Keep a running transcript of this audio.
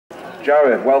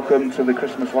Jared, welcome to the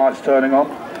Christmas lights turning on.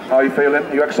 How are you feeling?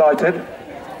 Are you excited?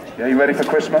 Yeah, you ready for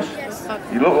Christmas? Yes.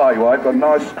 You look like you are. You've got a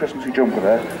nice Christmassy jumper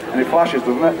there. And it flashes,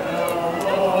 doesn't it?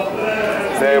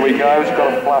 There we go, it's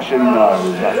got a flashing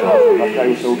nose. That's right.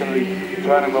 Okay, so we're going to be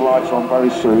turning the lights on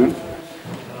very soon.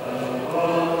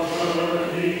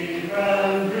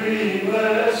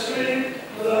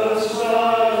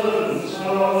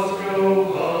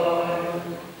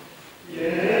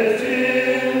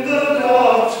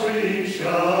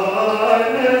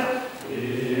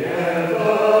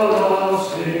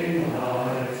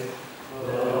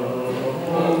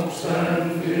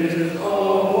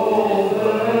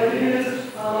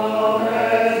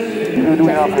 Who do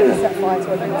we have here?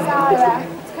 Zara.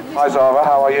 Hi Zara,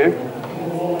 how are you?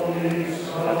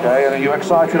 Okay, and are you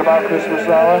excited about Christmas,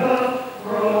 Zara?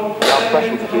 How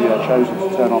special to be chosen to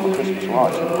turn on the Christmas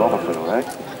lights in Rotherfield, eh?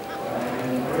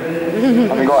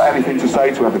 Have you got anything to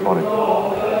say to everybody?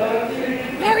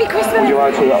 Merry Christmas! Would you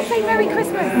like to say Merry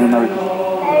Christmas? Merry Christmas.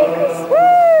 Merry Christmas! Woo!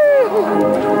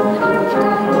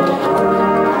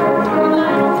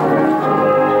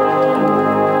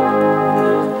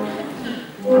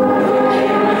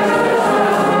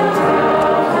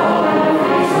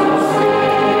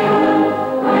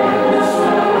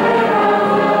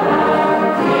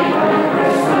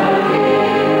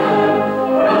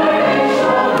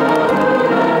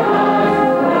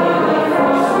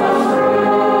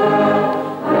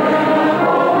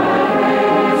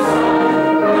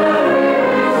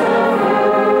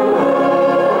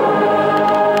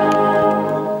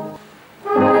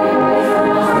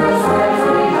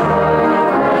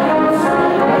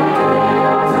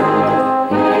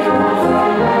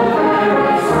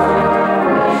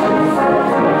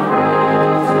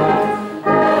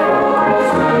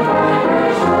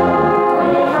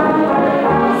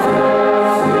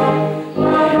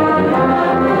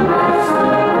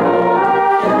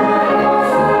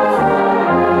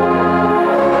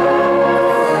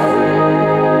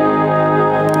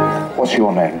 What's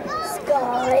your name?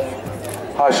 Sky.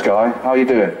 Hi Sky, how are you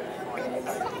doing?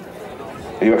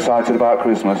 Are you excited about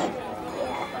Christmas?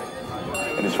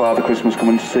 And is Father Christmas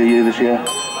coming to see you this year?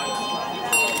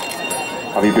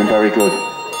 Have you been very good?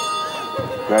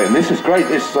 Great, and this is great,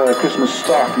 this Christmas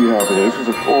staff you have here. This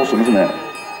is awesome, isn't it?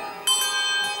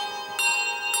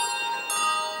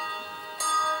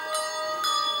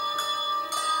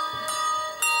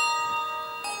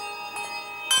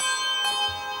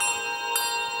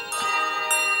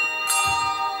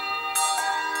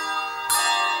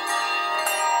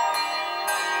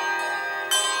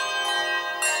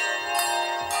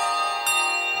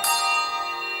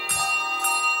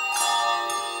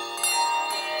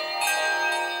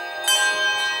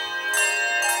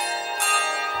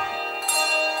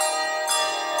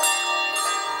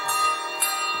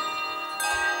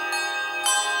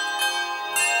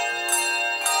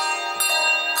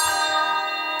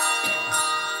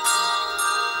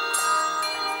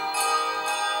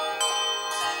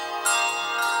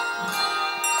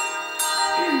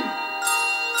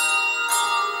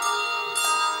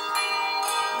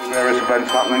 Various events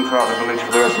happening throughout the village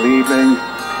for the rest of the evening,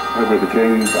 over at the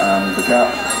Kings and the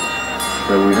Cats.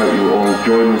 So we hope you all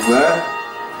join us there.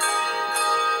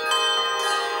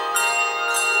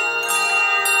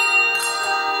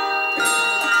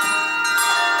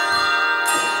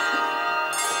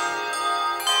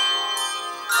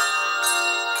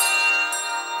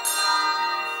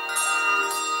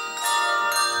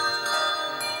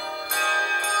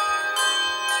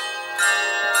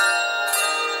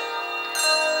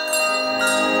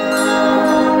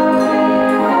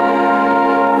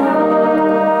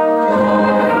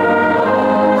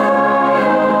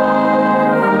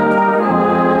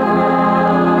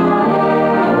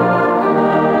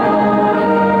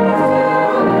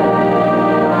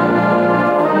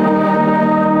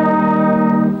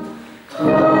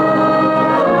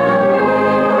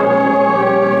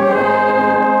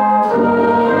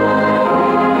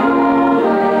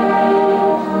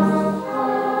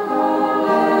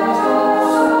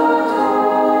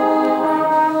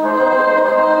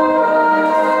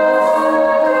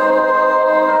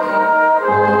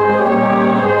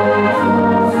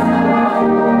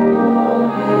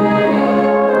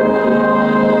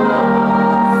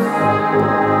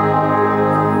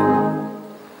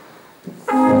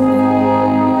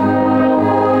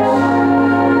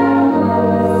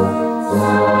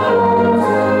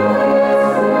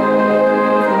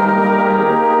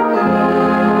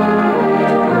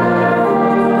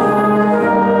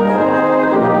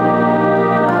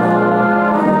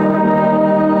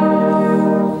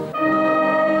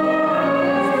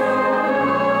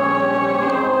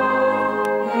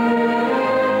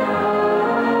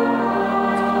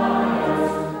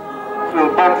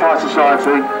 Light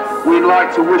Society, we'd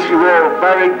like to wish you all a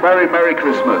very, very Merry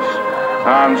Christmas.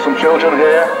 And some children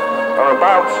here are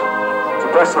about to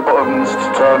press the buttons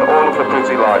to turn all of the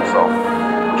pretty lights off.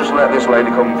 We'll just let this lady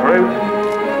come through.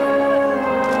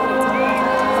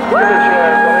 Give it a cheer,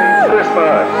 everybody.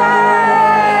 Christmas!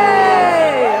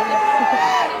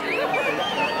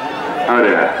 Oh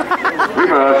dear.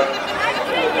 Reverse.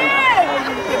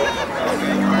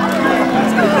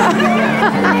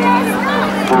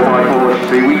 4x4,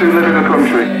 see, we do live in a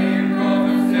country.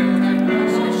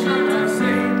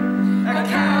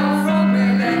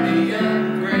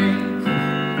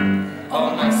 On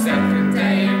my second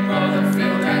day in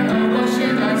Rotherfield, and oh, what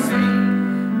should I see?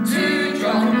 Two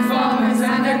drunken farmers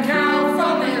and a cow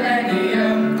from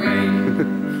Millennium Green.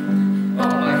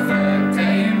 On my third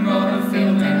day in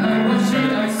Rotherfield, and oh, what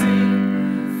should I see?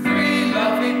 Three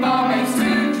lovely barmaids,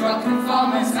 two drunken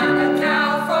farmers and a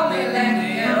cow from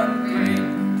Millennium Green.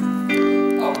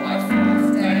 On my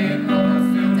fourth day in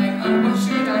Rotherfield, and oh, what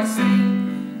should I see?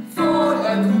 Four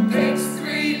local pigs,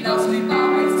 three lovely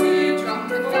barmaids, two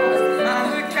drunken farmers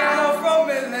and a cow from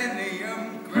Millennium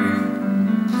Green.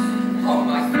 On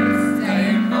my fifth day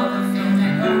in Rotherfield,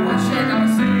 and oh, what should I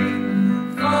see?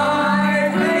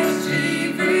 Five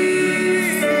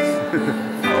HGVs,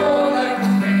 four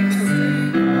local pigs, three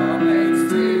barmaids,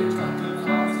 two drunken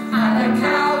farmers and a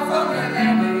cow from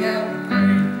Millennium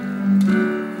Green.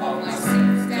 On my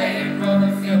sixth day in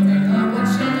Rotherfield, and oh, what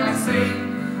should I see?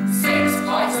 Six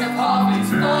pints of Harvey's,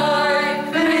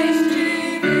 five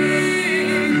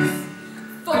HGVs,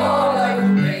 four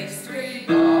local pigs, three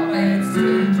barmaids,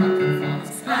 two drunken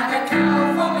farmers and a cow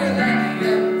from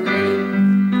Millennium Green.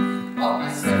 On my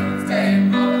seventh day in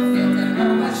Rotherfield, and oh,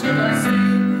 what should I see?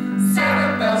 Seven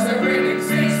bells are ringing,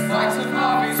 six pints of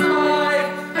Harvey's, five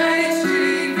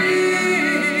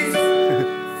HGVs,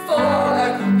 four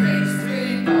local pigs,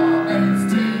 three barmaids,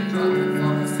 two drunken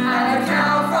farmers and a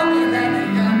cow from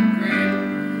Millennium Green.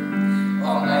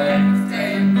 On my eighth day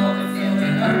in Rotherfield,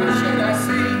 and oh, what should I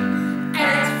see?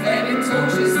 Eight flaming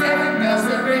torches, seven bells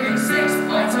are ringing, six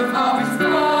pints of Harvey's,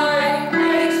 five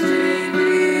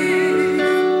HGVs,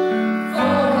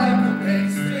 four local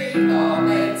pigs, three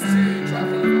barmaids, two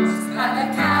drunken farmers and a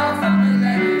cow from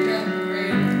Millennium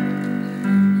Green.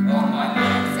 On my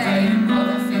ninth day in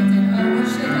Rotherfield, and oh, what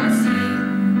should I see?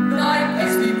 Nine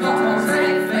pesky potholes,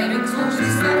 eight flaming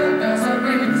torches, seven bells are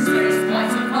ringing, six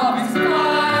pints of Harvey's,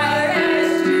 five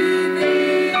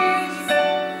HGVs,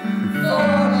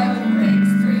 four local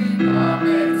pigs, three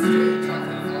barmaids, two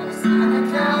drunken farmers and a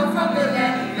cow from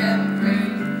Millennium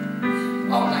Green.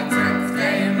 On my 10th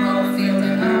day in Rotherfield,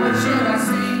 and oh, what should I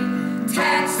see?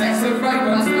 10 sets of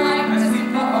robots, nine pesky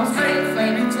potholes, eight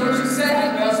flaming torches, seven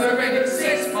bells are ringing,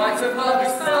 six pints of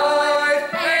Harvey's, five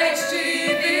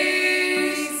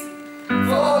HGVs,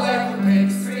 four local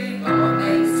pigs, three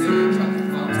barmaids, two drunken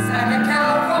farmers and a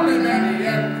cow from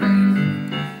Millennium Green.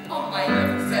 On my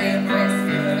 11th day in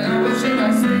Rotherfield, and oh, what should I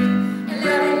see?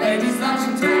 11 ladies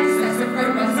lunching, 10 sets of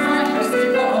robots, nine pesky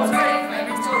potholes, eight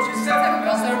flaming torches, seven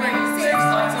bells are ringing, six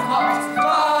pints of Harvey's,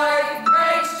 five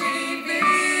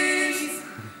HGVs,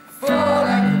 four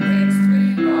local pigs,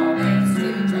 three barmaids,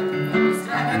 two drunken farmers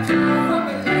and a cow from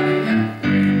Millennium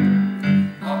Green.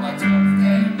 On my 12th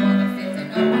day in Rotherfield, and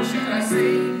oh, what should I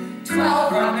see?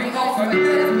 12 running off from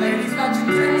 11 ladies lunching,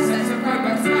 10 sets of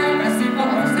robots, nine pesky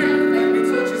potholes, eight flaming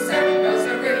torches, seven bells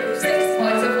are ringing, six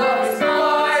pints of Harvey's,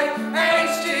 five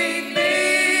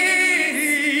HGVs,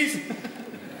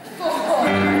 four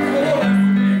local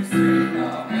pigs, three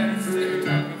barmaids, two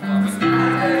drunken farmers and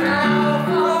a cow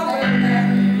from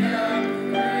Millennium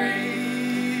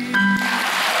Green.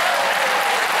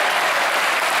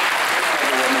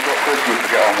 Everyone, we've got Christmas to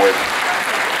get on with.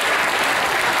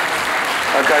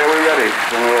 Okay, are we ready?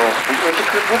 We're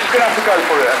just going to have to go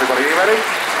for it, everybody. Are you ready?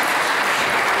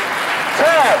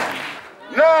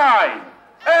 10, 9,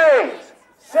 8,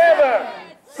 7,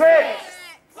 6,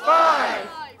 5,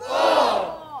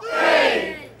 4,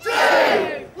 3, 2,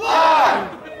 1.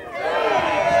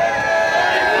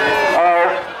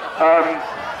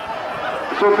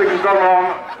 Something has gone wrong.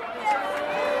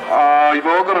 You've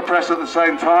all got to press at the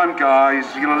same time, guys.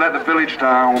 You're going to let the village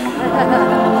down.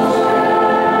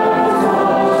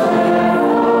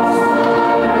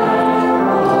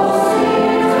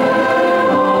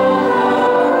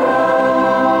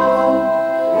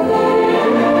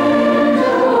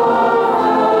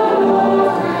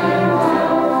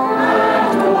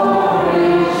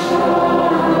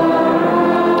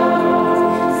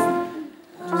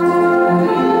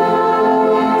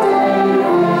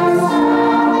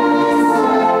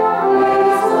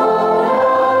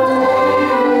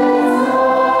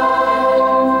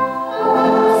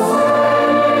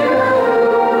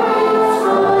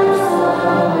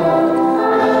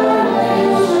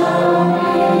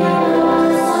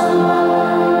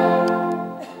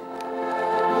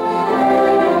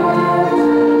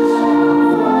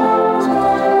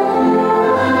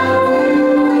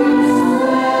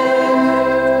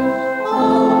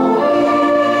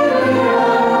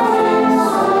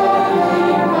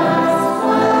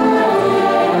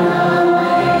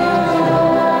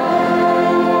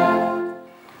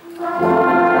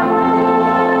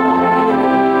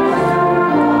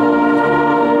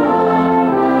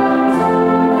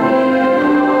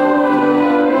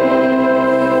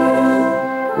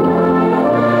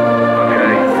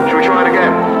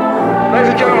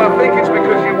 I think it's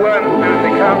because you weren't doing the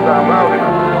countdown loud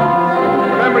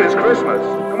enough. Remember, it's Christmas.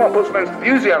 Come on, put some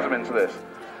enthusiasm into this.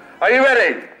 Are you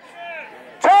ready?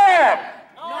 10!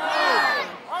 9,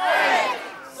 8,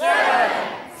 7,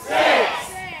 6,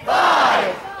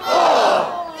 5,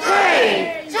 4,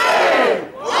 3, 2,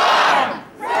 1.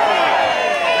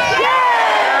 Yay!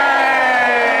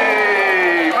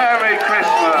 Merry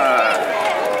Christmas!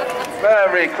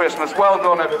 Merry Christmas. Well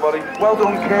done, everybody. Well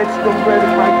done, kids. Good great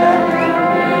right there.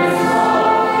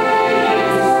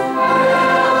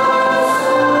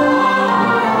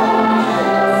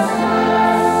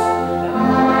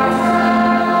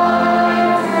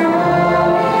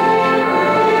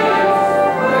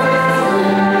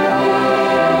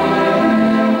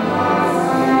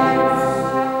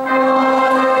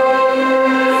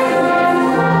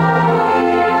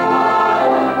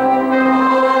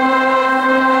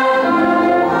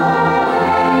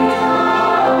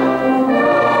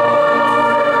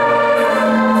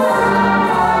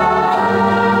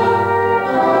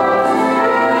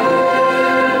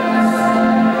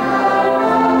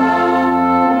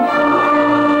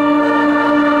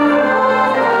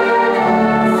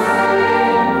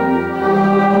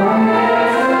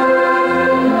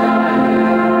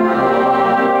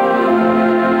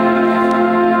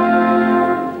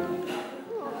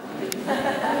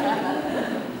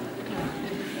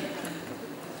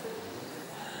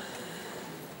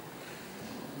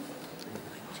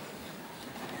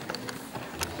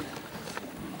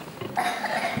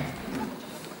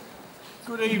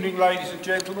 Good evening, ladies and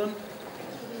gentlemen.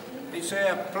 It's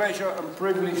our pleasure and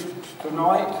privilege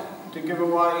tonight to give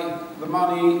away the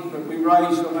money that we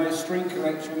raised on our street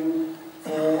collection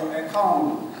for our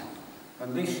carnival.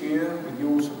 And this year, with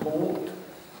your support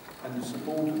and the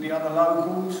support of the other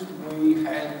locals, we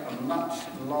had a much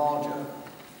larger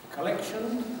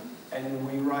collection and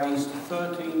we raised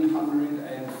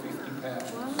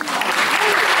 £1,350.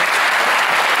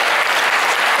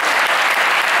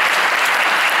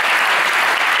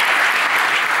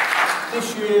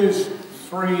 This year's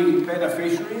three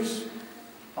beneficiaries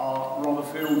are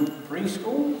Rotherfield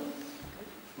Preschool,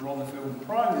 Rotherfield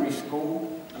Primary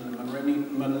School and the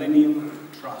Millennium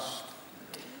Trust.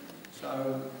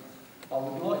 So I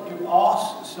would like to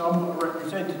ask some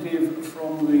representative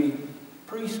from the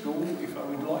preschool if I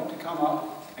would like to come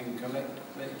up and collect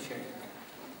their cheque.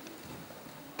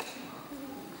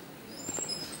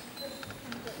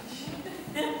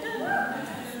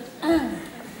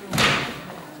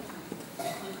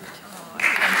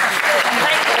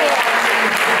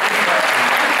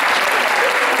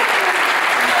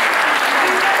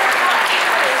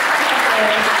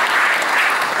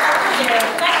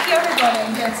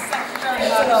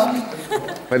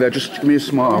 Hey there, just give me a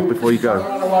smile before you go.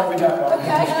 Run away with that one.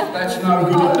 Okay. That's no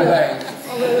good at the bag.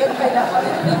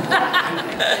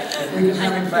 If we can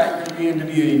have it back at the end of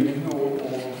the evening or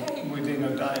within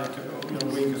a day or a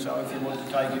week or so if you want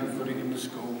to take it and put it in the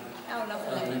school. Oh,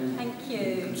 lovely. Thank you.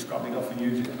 You can scrub it off and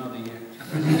use it another year.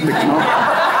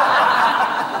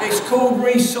 It's called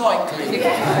recycling.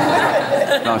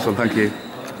 Nice one, thank you.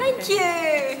 Thank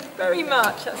you very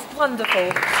much. That's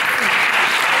wonderful.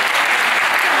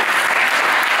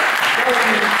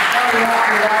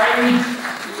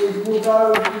 We'll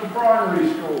go to the primary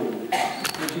school,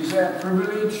 which is our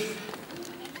privilege.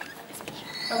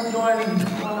 Have we got any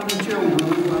one of the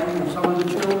children, or some of the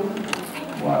children?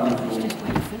 Wonderful.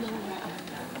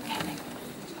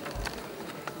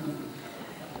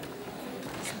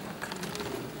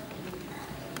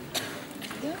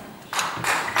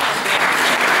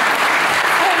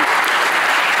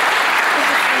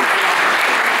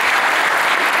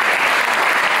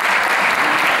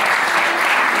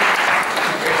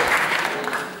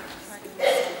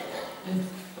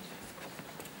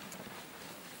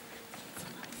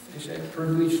 It's a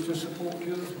privilege to support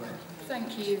you as well.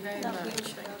 Thank you very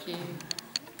much. Thank you.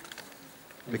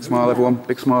 Big smile, everyone.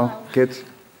 Big smile, kids.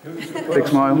 Big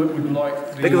smile.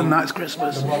 Bigger than that, it's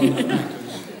Christmas.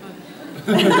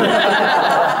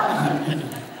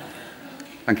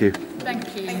 Thank you.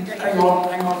 Thank you. Hang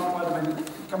on, wait a minute.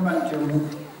 Come back, children.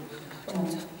 Come on.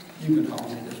 You can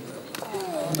hold it as well.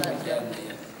 Come back down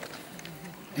there.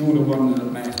 You're the one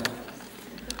that matters.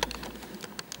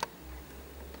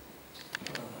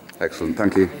 Excellent,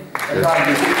 thank you.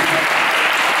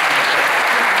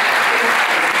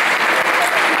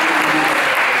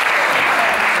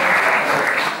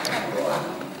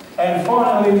 And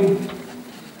finally,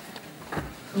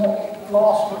 not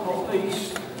last but not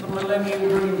least, the Millennium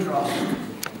Green Trust.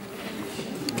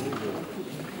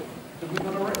 Have we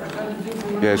got a representative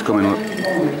from Yeah, it's coming up.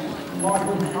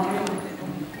 Michael, coming.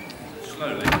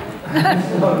 Slowly.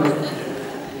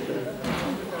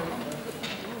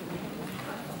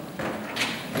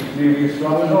 nearly as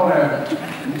slow as I am.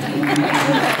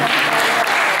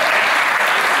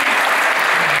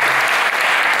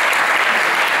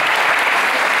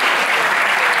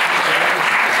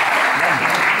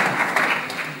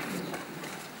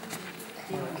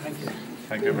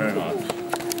 Thank you very much.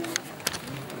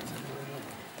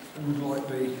 Who would like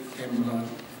the envelope?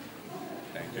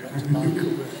 Thank you.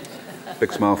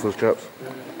 Big smile for us, chaps.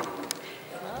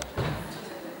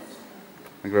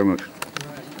 Thank you very much.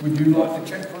 Would you like to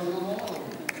check for a little while?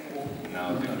 No,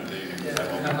 I think we're leaving.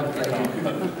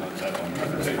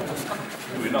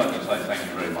 We'd like to say thank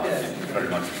you very much. It's very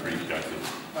much appreciated.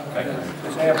 Thank you.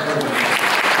 It's our privilege.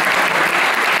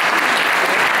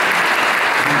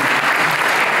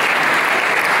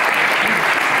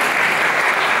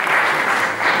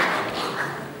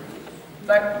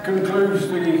 That concludes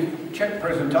the cheque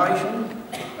presentation.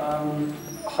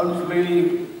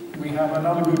 Hopefully we have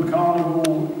another good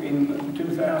carnival in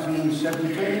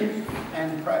 2017,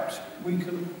 and perhaps we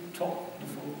can top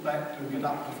that and get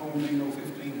up to 14 or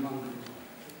 1500.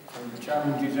 So the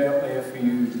challenge is out there for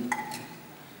you.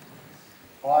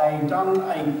 I done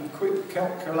a quick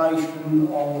calculation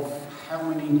of how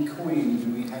many coins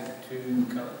we had to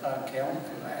count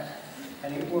for that,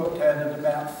 and it worked out at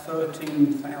about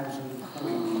 13,000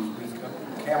 coins we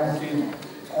counted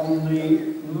on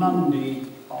the Monday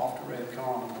after our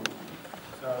carnival.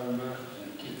 So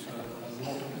it's a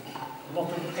lot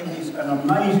of pennies, and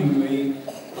amazingly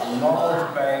a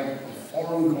large bag of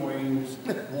foreign coins,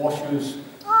 washers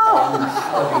and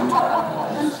shopping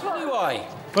tiles. Anyway.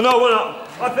 Well, no,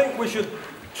 I think we should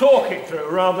talk it through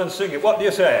rather than sing it. What do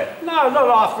you say? No, not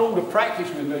after all the practice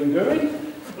we've been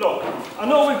doing. Look, I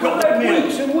know we've got the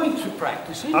weeks and weeks of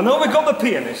practicing. I know we've got the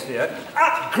pianist here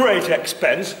at great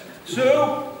expense.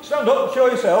 So stand up and show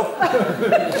yourself.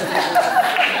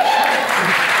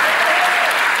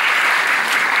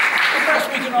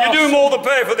 You do more than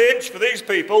pay for the inch for these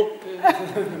people.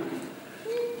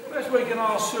 Perhaps we can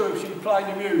ask Sue if she'd play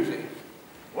the music.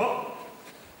 What?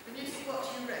 The music what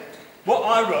you wrote. What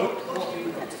I wrote?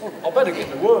 I better get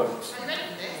the words. I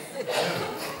wrote this.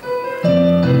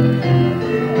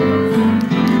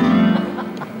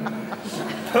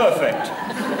 Perfect.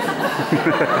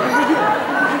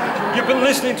 You've been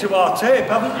listening to our tape,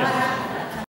 haven't you?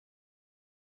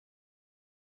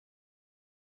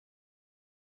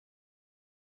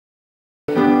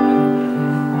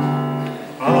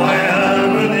 I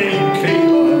am an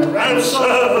innkeeper and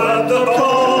serve at the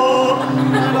bar,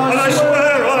 and I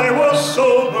swear I was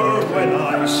sober when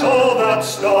I saw that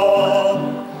star.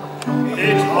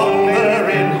 It hung there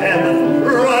in heaven,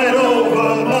 right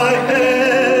over my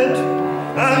head,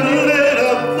 and lit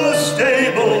up the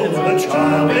stable, the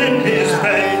child in his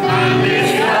bed, and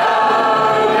his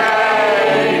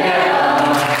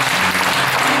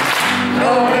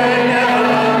no day never,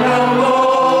 no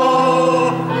more.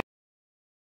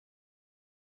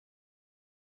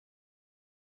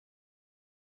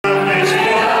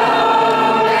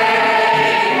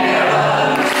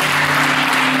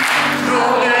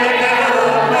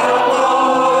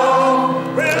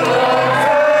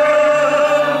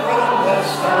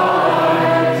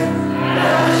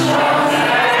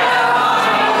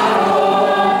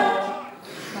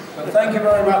 Thank you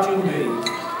very much indeed.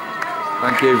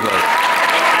 Thank you, Blake.